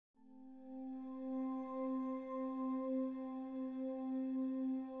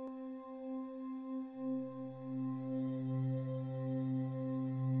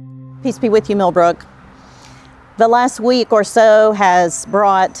Peace be with you, Millbrook. The last week or so has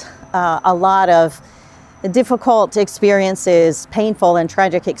brought a lot of difficult experiences, painful and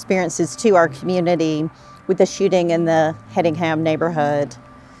tragic experiences to our community with the shooting in the Hedingham neighborhood.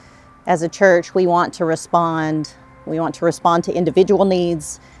 As a church, we want to respond. We want to respond to individual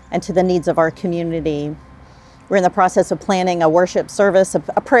needs and to the needs of our community. We're in the process of planning a worship service, a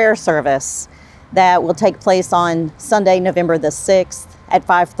prayer service that will take place on Sunday, November the 6th at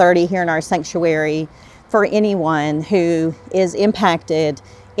 5:30 here in our sanctuary for anyone who is impacted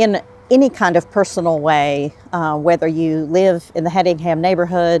in any kind of personal way, whether you live in the Hedingham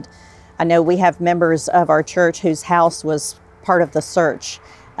neighborhood. I know we have members of our church whose house was part of the search.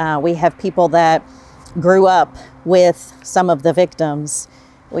 We have people that grew up with some of the victims.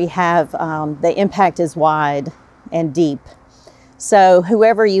 We have, the impact is wide and deep. So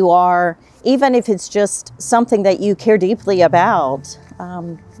whoever you are, even if it's just something that you care deeply about,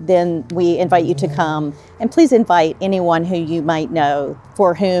 then we invite you to come. And please invite anyone who you might know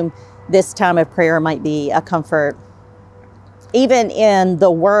for whom this time of prayer might be a comfort. Even in the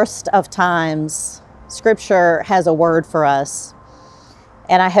worst of times, Scripture has a word for us.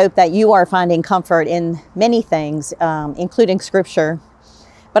 And I hope that you are finding comfort in many things, including Scripture.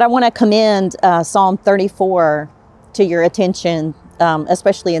 But I want to commend Psalm 34 to your attention,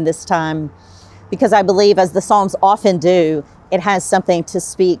 especially in this time, because I believe, as the Psalms often do, it has something to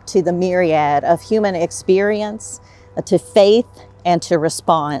speak to the myriad of human experience, to faith, and to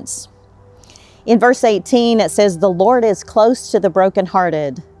response. In verse 18, it says, "The Lord is close to the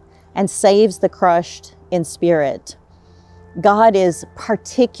brokenhearted and saves the crushed in spirit." God is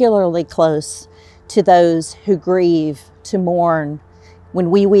particularly close to those who grieve, to mourn. When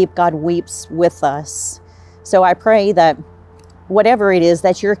we weep, God weeps with us. So I pray that whatever it is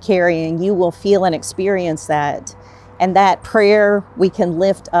that you're carrying, you will feel and experience that. And that prayer we can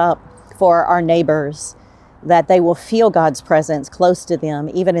lift up for our neighbors, that they will feel God's presence close to them,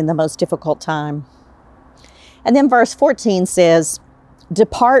 even in the most difficult time. And then verse 14 says,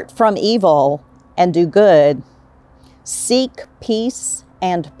 "Depart from evil and do good. Seek peace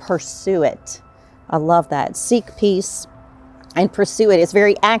and pursue it." I love that. Seek peace and pursue it. It's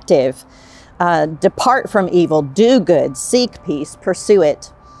very active. Depart from evil, do good, seek peace, pursue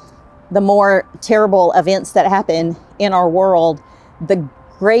it. The more terrible events that happen in our world, the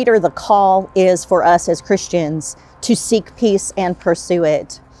greater the call is for us as Christians to seek peace and pursue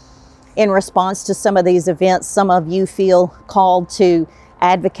it. In response to some of these events, some of you feel called to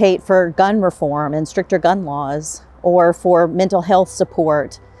advocate for gun reform and stricter gun laws, or for mental health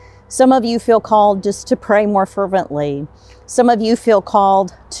support. Some of you feel called just to pray more fervently. Some of you feel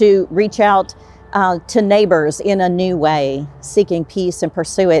called to reach out to neighbors in a new way, seeking peace and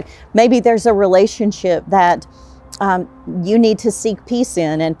pursue it. Maybe there's a relationship that you need to seek peace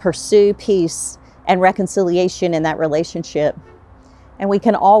in and pursue peace and reconciliation in that relationship. And we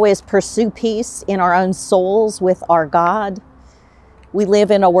can always pursue peace in our own souls with our God. We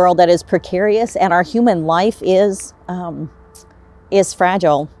live in a world that is precarious, and our human life is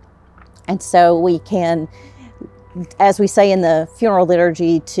fragile. And so we can, as we say in the funeral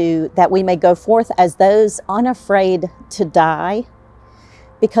liturgy, that we may go forth as those unafraid to die,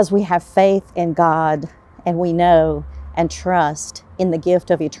 because we have faith in God and we know and trust in the gift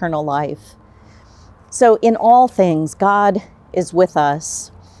of eternal life. So in all things, God is with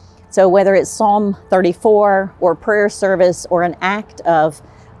us. So whether it's Psalm 34 or prayer service or an act of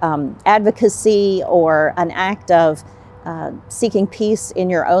advocacy or an act of seeking peace in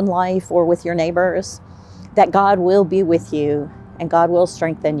your own life or with your neighbors, that God will be with you and God will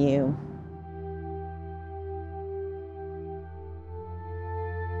strengthen you.